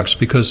paradox,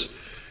 because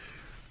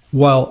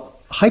while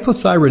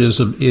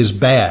hypothyroidism is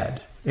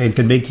bad and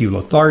can make you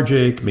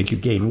lethargic, make you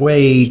gain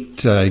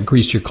weight,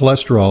 increase your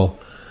cholesterol,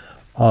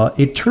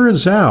 it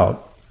turns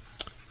out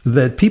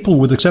that people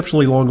with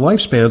exceptionally long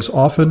lifespans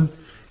often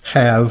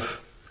have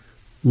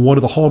one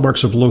of the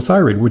hallmarks of low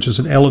thyroid, which is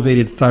an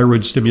elevated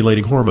thyroid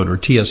stimulating hormone, or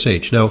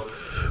TSH. Now,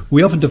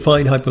 we often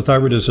define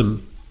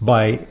hypothyroidism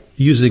by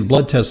using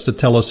blood tests to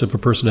tell us if a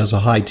person has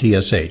a high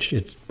TSH.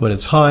 When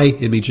it's high,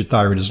 it means your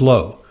thyroid is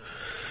low.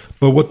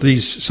 But what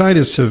these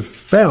scientists have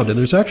found, and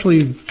there's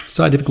actually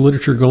scientific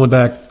literature going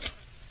back,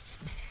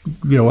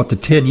 up to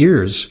 10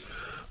 years,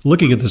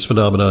 looking at this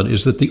phenomenon,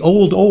 is that the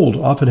old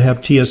often have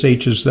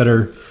TSHs that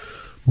are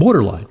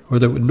borderline, or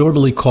that would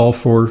normally call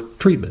for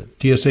treatment.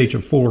 TSH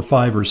of 4,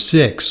 5, or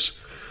 6.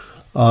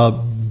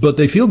 But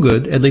they feel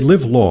good and they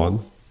live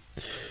long.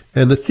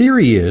 And the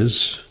theory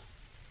is,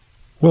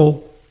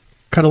 well,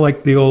 kind of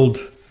like the old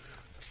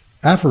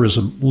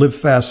aphorism, live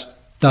fast,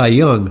 die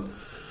young.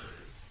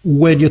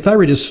 When your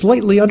thyroid is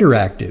slightly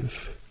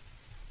underactive,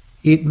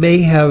 it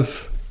may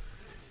have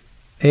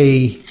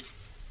a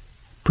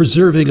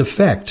preserving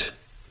effect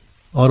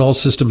on all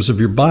systems of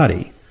your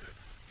body,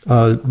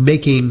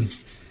 making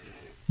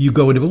you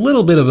go into a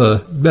little bit of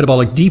a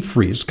metabolic deep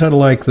freeze, kind of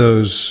like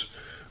those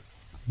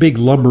big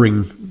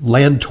lumbering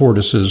land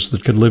tortoises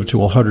that can live to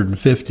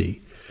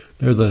 150.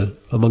 They're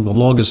among the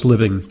longest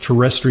living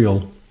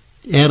terrestrial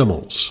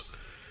animals.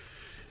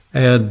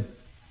 And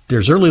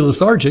there's early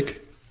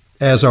lethargic,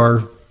 as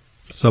are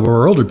some of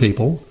our older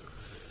people,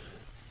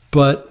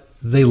 but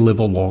they live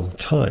a long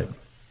time.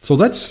 So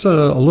that's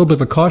a little bit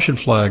of a caution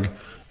flag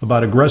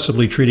about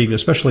aggressively treating,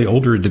 especially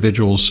older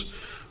individuals,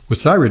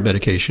 with thyroid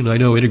medication. I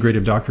know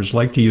integrative doctors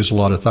like to use a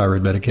lot of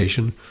thyroid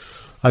medication.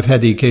 I've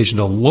had the occasion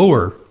to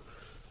lower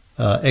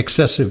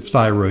excessive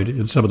thyroid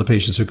in some of the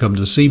patients who come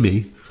to see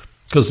me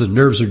because the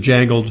nerves are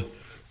jangled,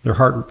 their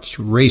heart's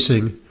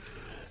racing,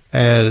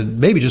 and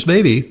maybe, just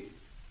maybe,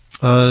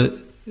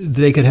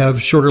 they could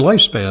have shorter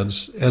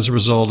lifespans as a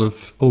result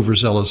of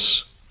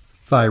overzealous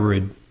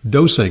thyroid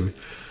dosing.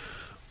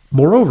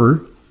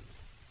 Moreover,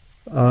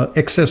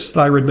 excess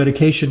thyroid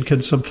medication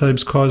can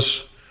sometimes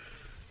cause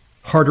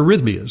heart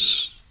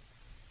arrhythmias,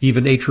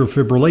 even atrial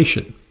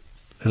fibrillation.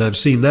 And I've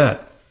seen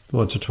that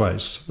once or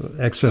twice.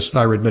 Excess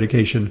thyroid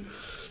medication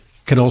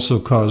can also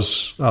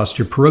cause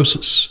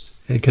osteoporosis.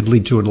 It can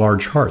lead to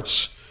enlarged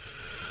hearts.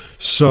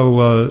 So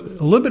a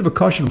little bit of a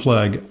caution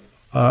flag.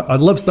 I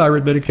love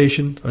thyroid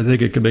medication. I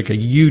think it can make a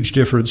huge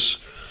difference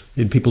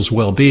in people's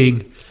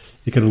well-being.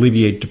 It can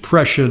alleviate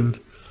depression.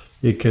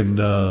 It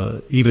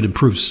can even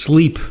improve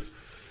sleep.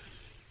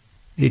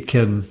 It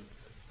can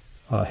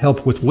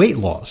help with weight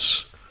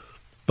loss.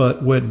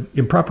 But when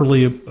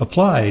improperly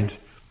applied,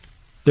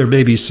 there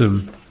may be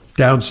some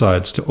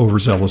downsides to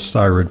overzealous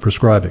thyroid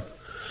prescribing.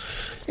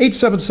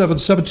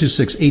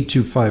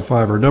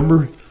 877-726-8255, our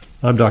number.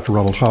 I'm Dr.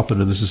 Ronald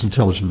Hoffman, and this is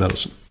Intelligent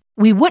Medicine.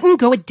 We wouldn't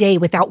go a day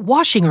without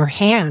washing our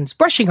hands,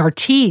 brushing our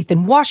teeth,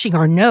 and washing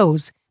our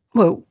nose.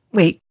 Whoa,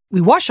 wait, we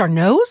wash our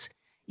nose?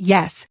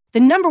 Yes, the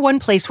number one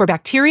place where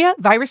bacteria,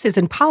 viruses,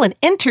 and pollen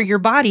enter your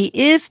body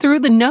is through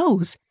the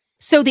nose.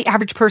 So the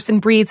average person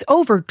breathes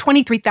over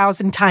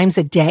 23,000 times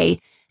a day.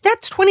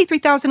 That's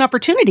 23,000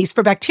 opportunities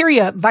for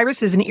bacteria,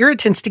 viruses, and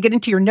irritants to get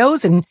into your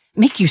nose and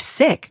make you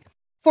sick.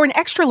 For an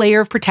extra layer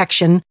of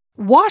protection,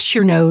 wash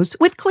your nose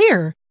with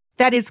Xlear.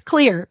 That is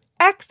Xlear,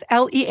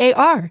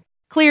 Xlear.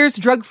 Xlear's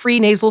drug-free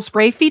nasal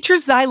spray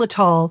features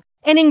xylitol,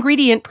 an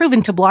ingredient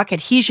proven to block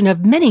adhesion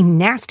of many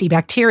nasty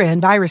bacteria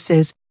and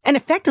viruses, and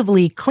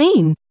effectively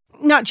clean,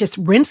 not just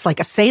rinse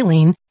like a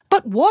saline,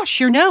 but wash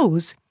your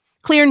nose.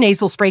 Xlear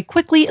nasal spray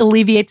quickly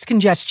alleviates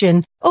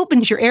congestion,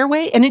 opens your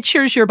airway, and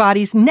ensures your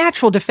body's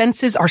natural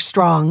defenses are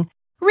strong.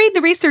 Read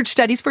the research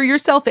studies for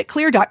yourself at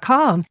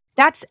Xlear.com.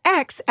 That's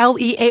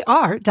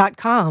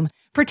Xlear.com.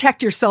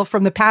 Protect yourself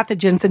from the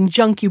pathogens and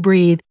junk you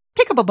breathe.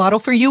 Pick up a bottle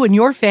for you and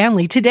your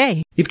family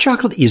today. If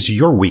chocolate is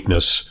your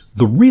weakness,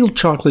 the real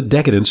chocolate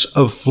decadence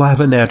of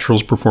Flava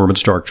Naturals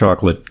Performance Dark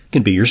Chocolate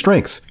can be your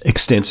strength.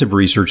 Extensive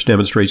research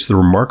demonstrates the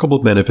remarkable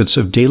benefits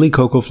of daily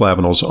cocoa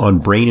flavanols on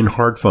brain and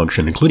heart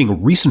function, including a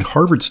recent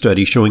Harvard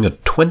study showing a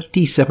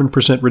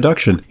 27%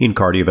 reduction in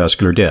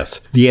cardiovascular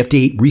death. The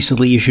FDA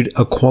recently issued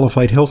a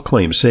qualified health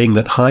claim saying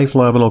that high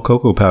flavanol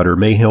cocoa powder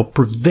may help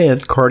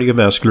prevent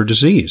cardiovascular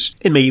disease.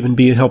 It may even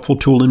be a helpful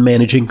tool in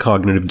managing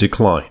cognitive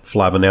decline.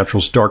 Flava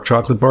Naturals dark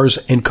chocolate bars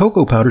and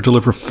cocoa powder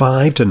deliver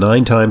 5 to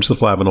 9 times the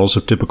flavanols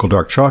of typical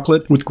dark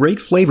chocolate with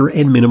great flavor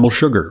and minimal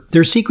sugar.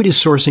 Their secret is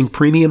sourcing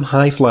premium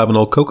high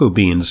flavanol cocoa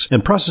beans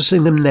and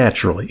processing them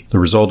naturally. The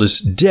result is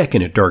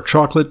decadent dark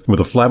chocolate with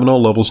the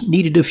flavanol levels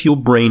needed to fuel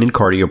brain and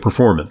cardio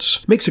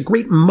performance. Makes a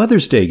great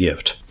Mother's Day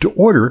gift. To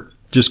order,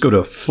 just go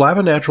to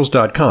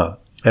flavanaturals.com.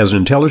 As an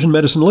Intelligent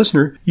Medicine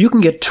listener, you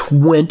can get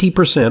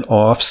 20%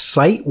 off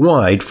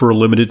site-wide for a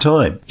limited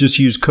time. Just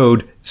use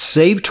code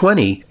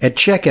SAVE20 at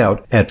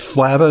checkout at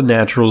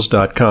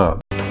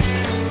flavanaturals.com.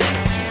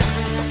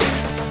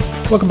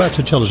 Welcome back to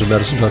Intelligent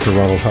Medicine. Dr.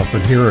 Ronald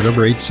Hoffman here. Our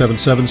number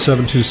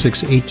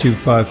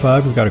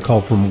 877-726-8255. We've got a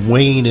call from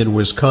Wayne in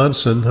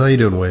Wisconsin. How you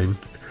doing, Wayne?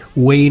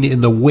 Wayne in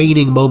the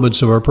waning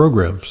moments of our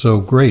program. So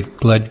great.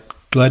 Glad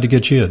to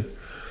get you in.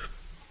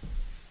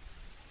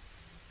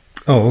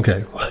 Oh,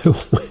 okay.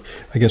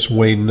 I guess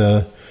Wayne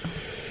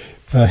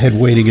had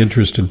waning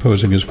interest in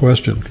posing his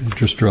question. It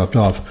just dropped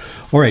off.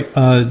 All right.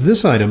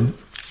 This item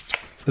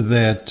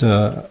that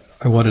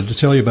I wanted to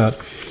tell you about,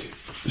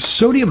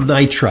 sodium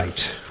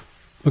nitrite.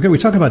 Okay, we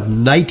talk about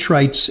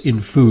nitrites in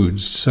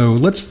foods, so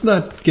let's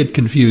not get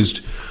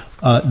confused.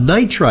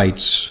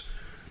 Nitrites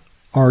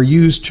are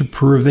used to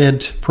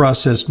prevent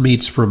processed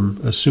meats from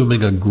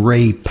assuming a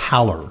gray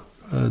pallor.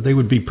 They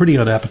would be pretty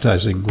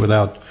unappetizing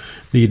without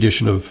the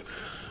addition of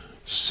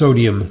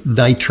sodium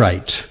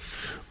nitrite.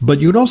 But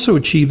you'd also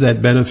achieve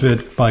that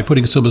benefit by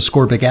putting some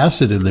ascorbic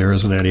acid in there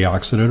as an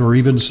antioxidant, or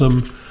even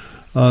some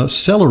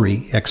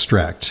celery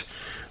extract.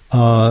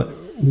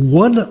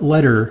 One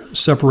letter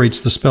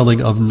separates the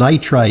spelling of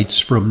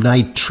nitrites from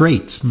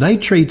nitrates.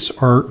 Nitrates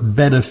are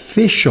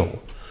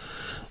beneficial.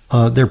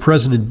 They're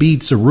present in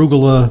beets,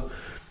 arugula,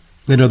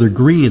 and other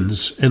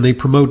greens, and they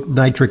promote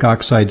nitric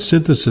oxide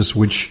synthesis,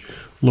 which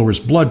lowers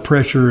blood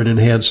pressure and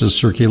enhances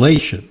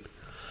circulation.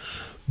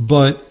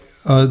 But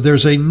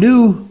there's a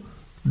new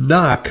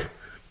knock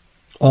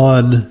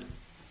on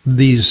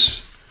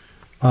these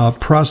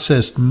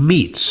processed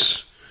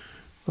meats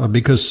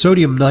because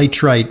sodium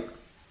nitrite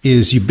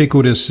is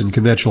ubiquitous in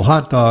conventional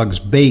hot dogs,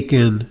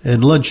 bacon,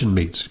 and luncheon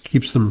meats. It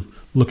keeps them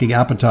looking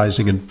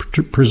appetizing and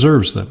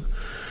preserves them.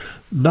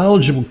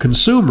 Knowledgeable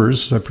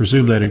consumers, I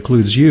presume that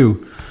includes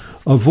you,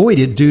 avoid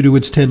it due to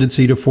its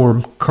tendency to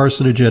form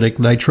carcinogenic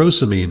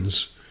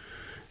nitrosamines.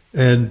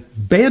 And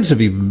bans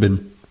have even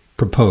been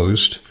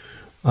proposed.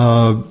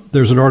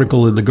 There's an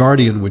article in The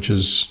Guardian, which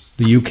is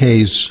the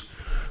UK's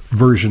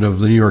version of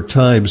the New York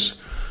Times.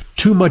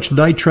 Too much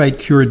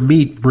nitrite-cured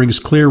meat brings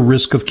clear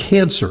risk of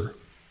cancer,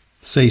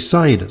 say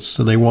scientists,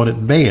 and they want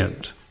it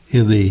banned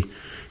in the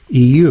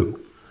EU.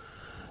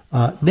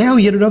 Now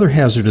yet another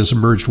hazard has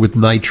emerged with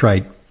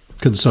nitrite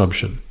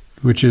consumption,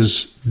 which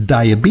is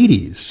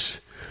diabetes.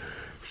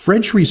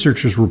 French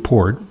researchers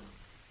report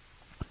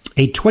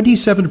a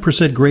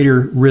 27%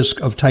 greater risk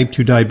of type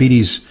 2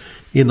 diabetes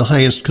in the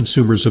highest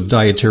consumers of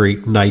dietary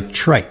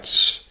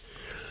nitrites.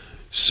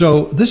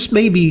 So this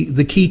may be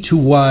the key to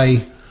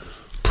why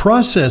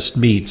processed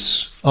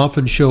meats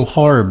often show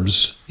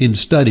harms in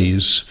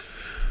studies,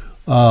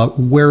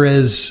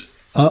 whereas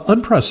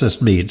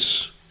unprocessed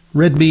meats,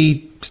 red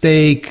meat,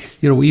 steak,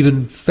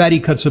 even fatty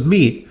cuts of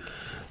meat,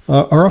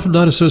 are often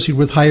not associated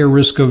with higher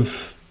risk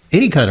of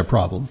any kind of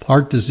problem,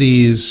 heart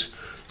disease,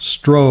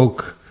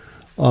 stroke,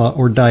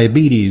 or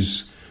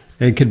diabetes,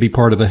 and can be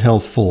part of a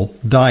healthful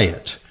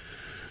diet.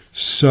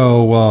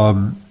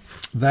 So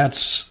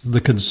that's the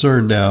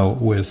concern now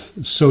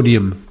with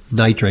sodium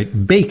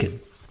nitrite. Bacon,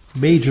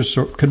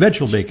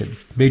 conventional bacon,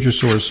 major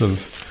source of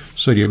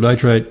sodium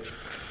nitrite.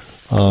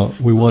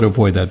 We want to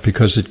avoid that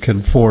because it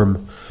can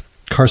form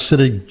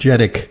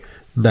carcinogenic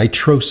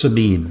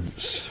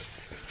nitrosamines.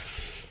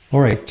 All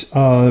right.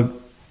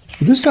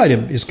 This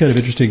item is kind of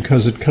interesting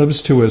because it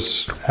comes to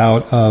us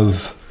out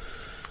of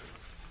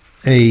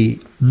a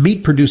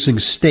meat-producing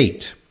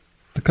state,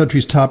 the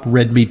country's top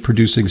red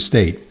meat-producing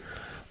state.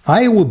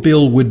 Iowa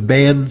bill would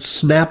ban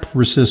SNAP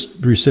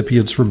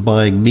recipients from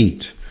buying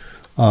meat.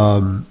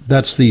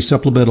 That's the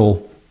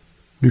Supplemental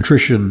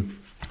Nutrition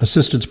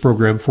Assistance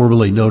Program,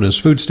 formerly known as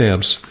food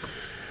stamps.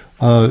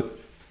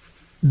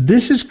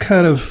 This is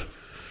kind of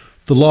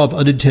the law of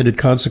unintended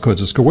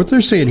consequences. So what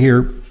they're saying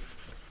here,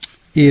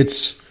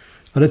 it's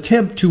an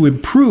attempt to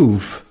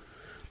improve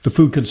the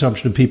food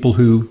consumption of people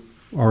who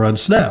are on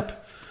SNAP.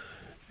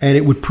 And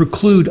it would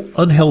preclude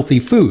unhealthy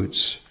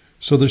foods.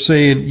 So they're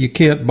saying you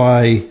can't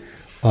buy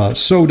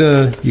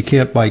soda, you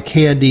can't buy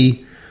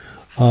candy,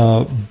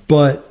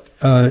 but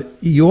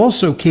you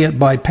also can't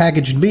buy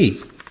packaged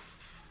meat.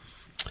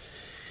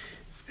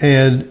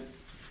 And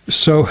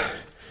so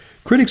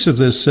critics of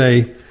this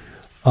say,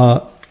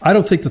 I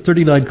don't think the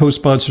 39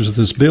 co-sponsors of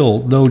this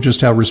bill know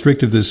just how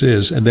restrictive this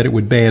is and that it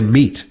would ban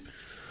meat.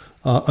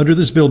 Under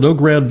this bill, no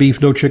ground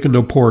beef, no chicken,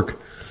 no pork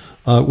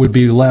would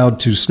be allowed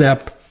to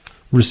SNAP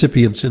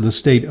recipients in the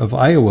state of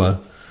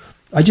Iowa.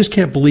 I just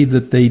can't believe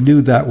that they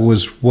knew that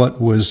was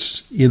what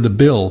was in the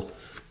bill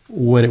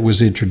when it was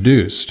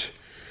introduced.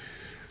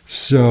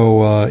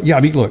 So,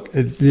 look,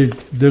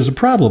 there's a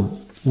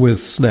problem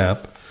with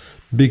SNAP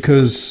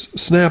because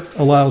SNAP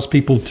allows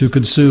people to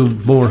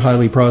consume more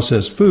highly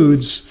processed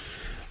foods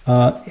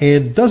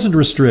and doesn't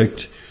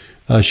restrict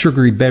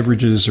sugary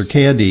beverages or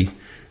candy,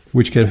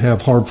 which can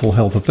have harmful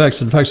health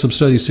effects. In fact, some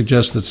studies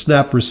suggest that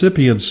SNAP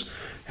recipients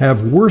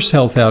have worse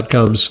health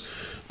outcomes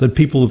than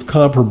people of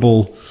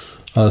comparable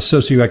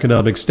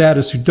socioeconomic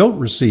status who don't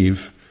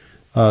receive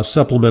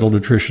supplemental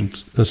nutrition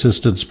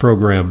assistance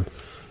program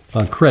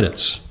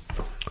credits.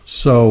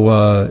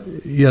 So,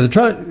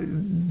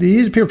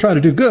 these people are trying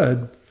to do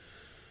good,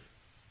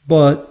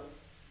 but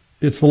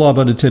it's the law of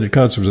unintended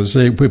consequences.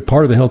 Saying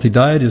part of a healthy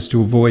diet is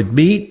to avoid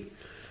meat.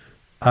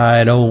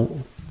 I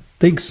don't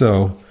think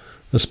so,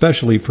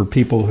 especially for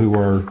people who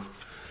are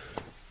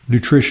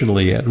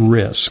nutritionally at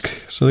risk.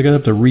 So they're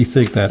going to have to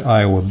rethink that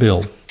Iowa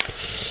bill.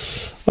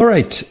 All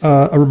right.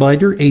 A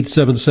reminder,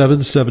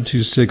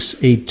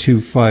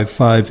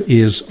 877-726-8255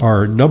 is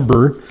our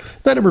number.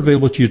 That number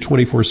available to you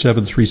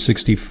 24/7,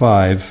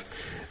 365.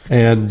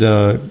 And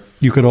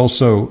you can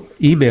also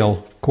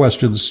email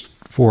questions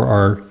for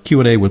our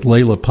Q&A with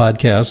Layla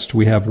podcast.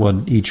 We have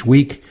one each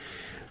week.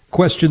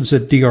 Questions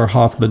at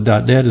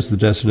drhoffman.net is the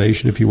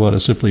destination if you want to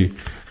simply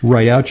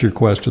write out your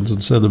questions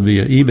and send them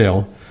via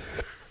email.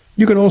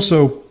 You can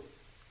also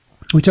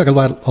We talk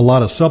about a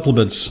lot of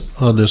supplements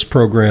on this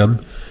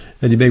program,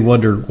 and you may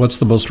wonder what's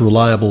the most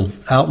reliable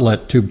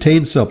outlet to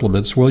obtain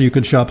supplements. Well, you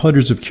can shop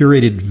hundreds of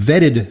curated,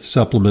 vetted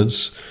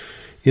supplements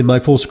in my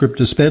full script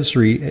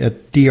dispensary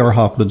at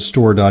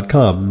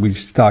drhoffmanstore.com. We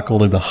stock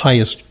only the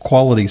highest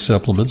quality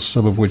supplements,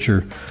 some of which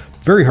are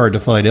very hard to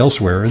find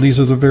elsewhere, and these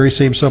are the very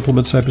same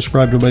supplements I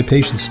prescribe to my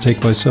patients to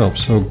take myself.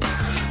 So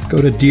go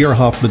to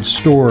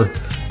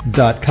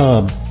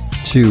drhoffmanstore.com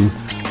to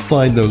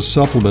find those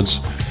supplements.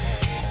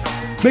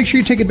 Make sure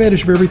you take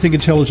advantage of everything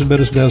Intelligent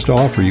Medicine has to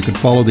offer. You can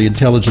follow the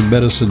Intelligent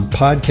Medicine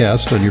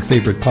podcast on your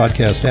favorite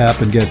podcast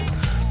app and get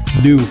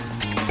new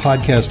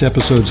podcast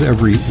episodes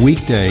every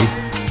weekday.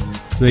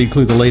 They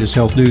include the latest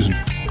health news and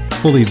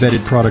fully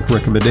vetted product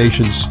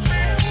recommendations.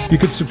 You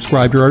can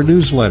subscribe to our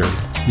newsletter,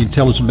 the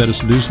Intelligent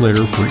Medicine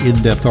newsletter, for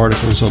in-depth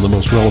articles on the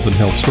most relevant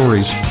health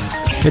stories.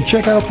 And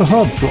check out The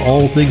Hub for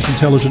all things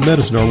Intelligent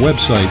Medicine, our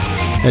website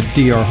at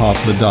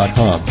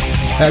drhoffman.com.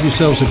 Have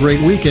yourselves a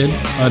great weekend.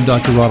 I'm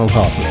Dr. Ronald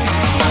Hoffman.